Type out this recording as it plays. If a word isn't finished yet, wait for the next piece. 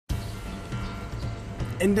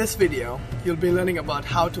In this video, you'll be learning about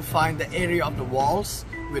how to find the area of the walls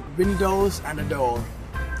with windows and a door.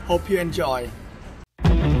 Hope you enjoy.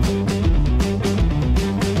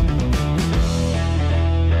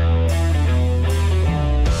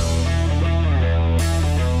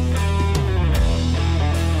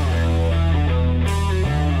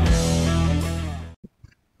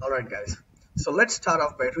 Alright guys, so let's start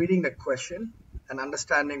off by reading the question and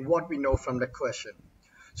understanding what we know from the question.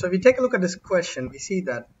 So if we take a look at this question, we see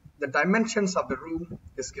that the dimensions of the room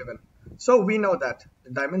is given. So we know that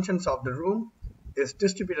the dimensions of the room is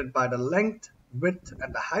distributed by the length, width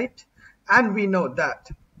and the height. And we know that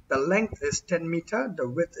the length is 10 meter, the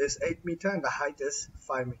width is 8 meter and the height is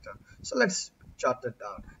 5 meter. So let's jot that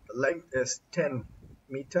down. The length is 10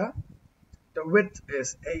 meter, the width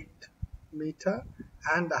is 8 meter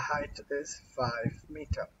and the height is 5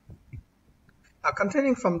 meter. Now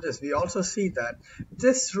continuing from this, we also see that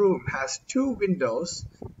this room has two windows,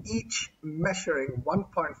 each measuring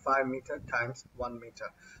 1.5 meter times 1 meter.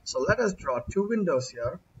 So let us draw two windows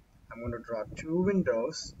here. I'm going to draw two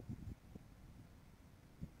windows.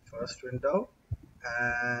 First window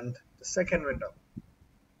and the second window.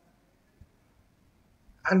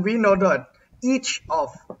 And we know that each of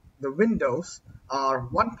the windows are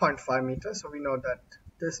 1.5 meters. So we know that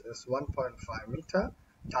this is 1.5 meter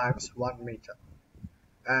times 1 meter.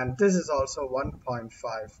 And this is also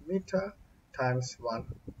 1.5 meter times 1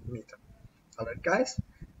 meter. Alright guys,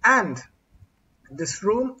 and this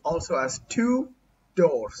room also has two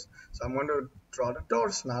doors. So I'm going to draw the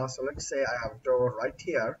doors now. So let's say I have a door right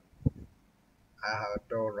here. I have a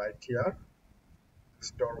door right here. This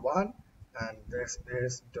is door 1 and this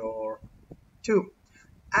is door 2.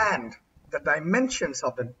 And the dimensions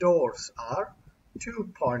of the doors are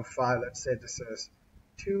 2.5. Let's say this is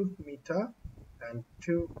 2 meter and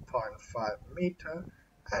 2.5 meter,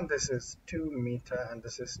 and this is 2 meter and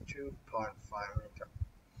this is 2.5 meter.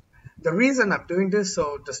 The reason I'm doing this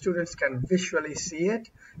so the students can visually see it,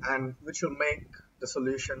 and which will make the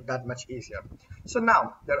solution that much easier. So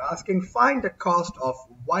now they're asking, find the cost of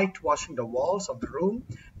whitewashing the walls of the room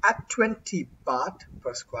at 20 baht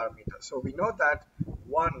per square meter. So we know that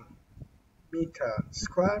 1 meter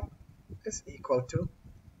square is equal to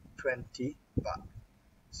 20 baht.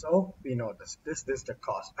 So we know this is the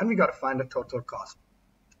cost, and we got to find the total cost.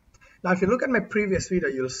 Now if you look at my previous video,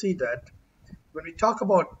 you'll see that when we talk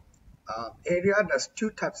about area, there's two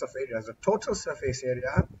types of areas: the total surface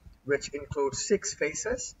area, which includes 6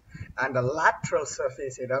 faces, and the lateral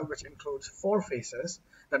surface area, which includes 4 faces.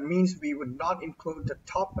 That means we would not include the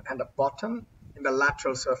top and the bottom in the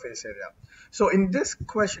lateral surface area. So in this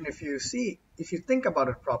question, if you think about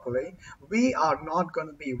it properly, we are not going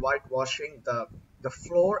to be whitewashing the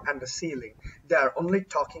floor and the ceiling. They are only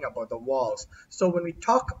talking about the walls. So when we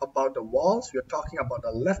talk about the walls, we are talking about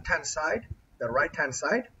the left hand side, the right hand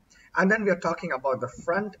side, and then we are talking about the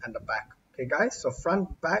front and the back. Okay guys, so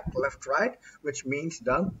front, back, left, right, which means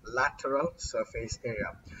the lateral surface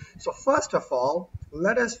area. So first of all,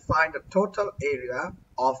 let us find the total area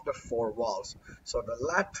of the 4 walls. So the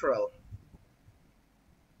lateral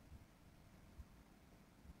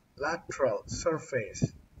surface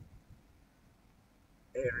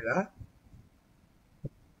area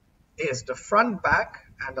is the front, back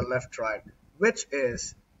and the left, right, which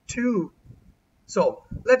is 2. So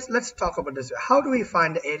let's talk about this. How do we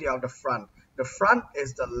find the area of the front? The front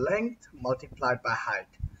is the length multiplied by height,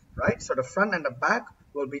 right? So the front and the back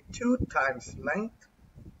will be 2 times length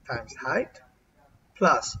times height,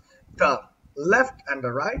 plus the left and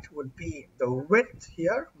the right would be the width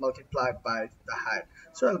here multiplied by the height.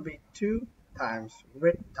 So it'll be 2 times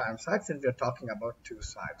width times height, since we're talking about 2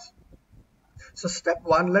 sides. So step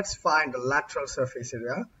 1, let's find the lateral surface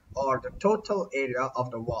area, or the total area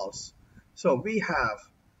of the walls. So we have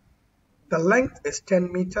the length is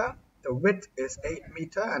 10 meter, the width is 8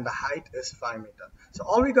 meter and the height is 5 meter. So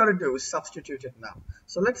all we got to do is substitute it now.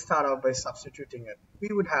 So let's start out by substituting it.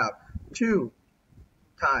 We would have 2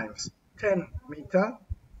 times 10 meter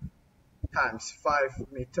times 5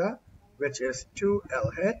 meter, which is 2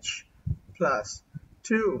 LH, plus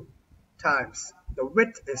 2 times the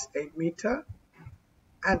width is 8 meter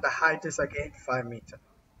and the height is again 5 meter.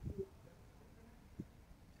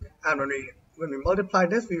 And when we multiply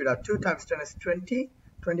this, we would have 2 times 10 is 20,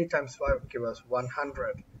 20 times 5 would give us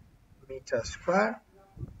 100 meters square,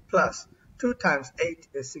 plus 2 times 8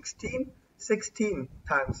 is 16, 16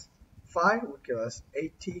 times 5 would give us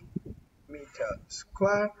 80 meter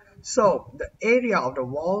square. So the area of the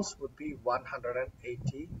walls would be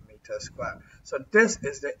 180 meters square. So this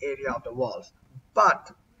is the area of the walls.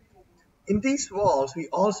 But in these walls, we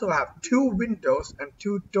also have 2 windows and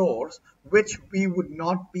 2 doors, which we would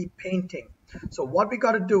not be painting. So what we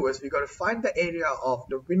got to do is we got to find the area of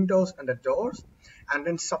the windows and the doors and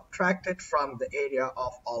then subtract it from the area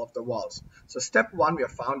of all of the walls. So step 1, we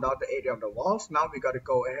have found out the area of the walls. Now we got to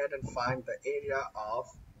go ahead and find the area of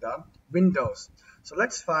the windows. So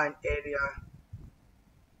let's find area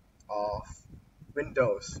of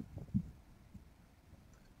windows.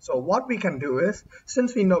 So what we can do is,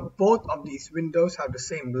 since we know both of these windows have the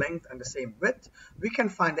same length and the same width, we can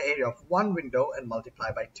find the area of one window and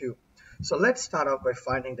multiply by 2. So let's start off by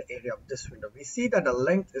finding the area of this window. We see that the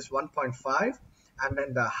length is 1.5 and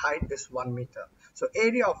then the height is 1 meter. So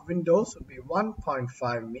area of windows would be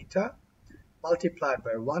 1.5 meter multiplied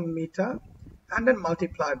by 1 meter and then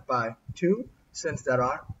multiplied by 2, since there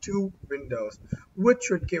are 2 windows, which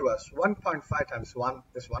would give us 1.5 times 1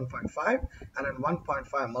 is 1.5 and then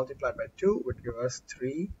 1.5 multiplied by 2 would give us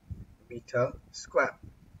 3 meter square.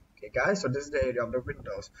 Okay guys, so this is the area of the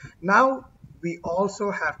windows. Now we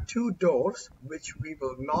also have 2 doors which we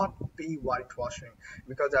will not be whitewashing,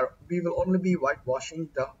 because we will only be whitewashing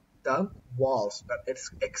the walls, but it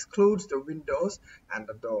excludes the windows and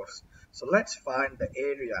the doors. So let's find the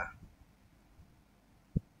area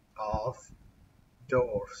of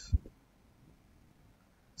doors.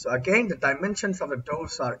 So again, the dimensions of the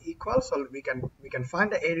doors are equal, so we can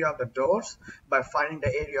find the area of the doors by finding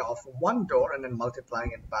the area of one door and then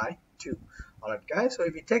multiplying it by 2. Alright guys, so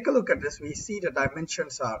if we take a look at this, we see the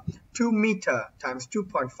dimensions are 2 meter times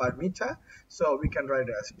 2.5 meter. So we can write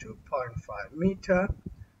it as 2.5 meter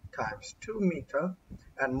times 2 meter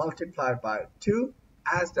and multiply by 2,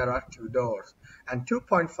 as there are 2 doors. And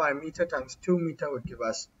 2.5 meter times 2 meter would give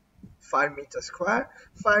us 5 meter square.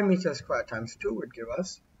 5 meter square times 2 would give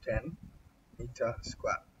us 10 meter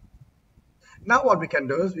square. Now what we can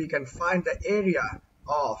do is we can find the area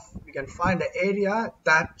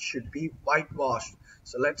that should be whitewashed.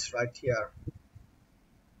 So let's write here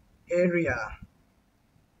area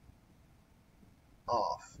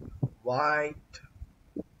of whitewash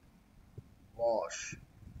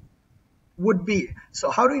would be. So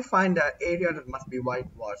how do we find the area that must be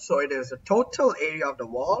whitewashed? So it is the total area of the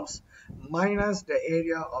walls minus the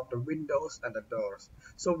area of the windows and the doors.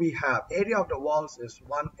 So we have area of the walls is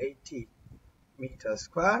 180 meters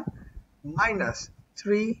square minus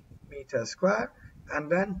 3 meters square and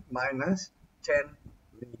then minus 10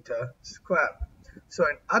 meter square. So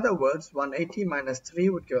in other words, 180 minus 3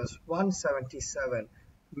 would give us 177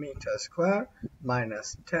 meters square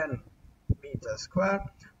minus 10 meters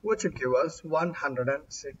square, which would give us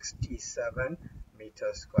 167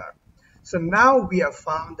 meters square. So now we have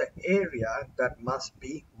found the area that must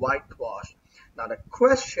be whitewashed. Now the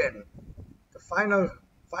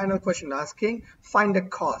final question asking, find the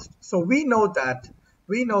cost. So we know that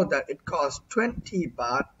it costs 20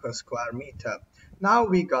 baht per square meter. Now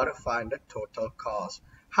we got to find the total cost.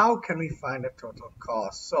 How can we find the total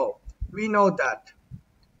cost? So we know that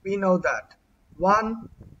 1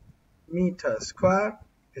 meter square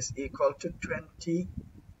is equal to 20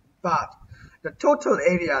 baht. The total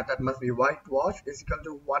area that must be whitewashed is equal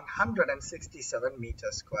to 167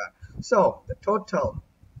 meters square. So the total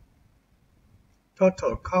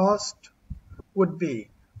cost would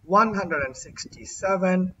be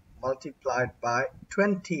 167 multiplied by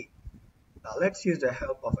 20. Now let's use the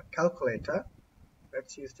help of a calculator. To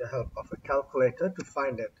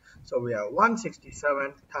find it. So we have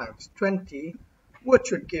 167 times 20,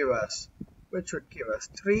 which would give us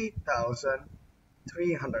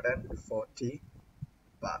 3,340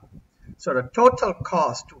 baht. So the total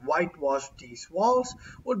cost to whitewash these walls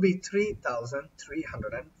would be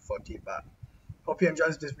 3,340 baht. Hope you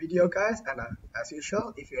enjoyed this video guys, and as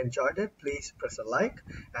usual, if you enjoyed it, please press a like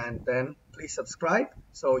and then please subscribe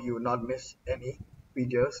so you will not miss any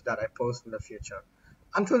videos that I post in the future.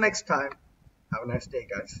 Until next time, have a nice day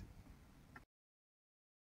guys.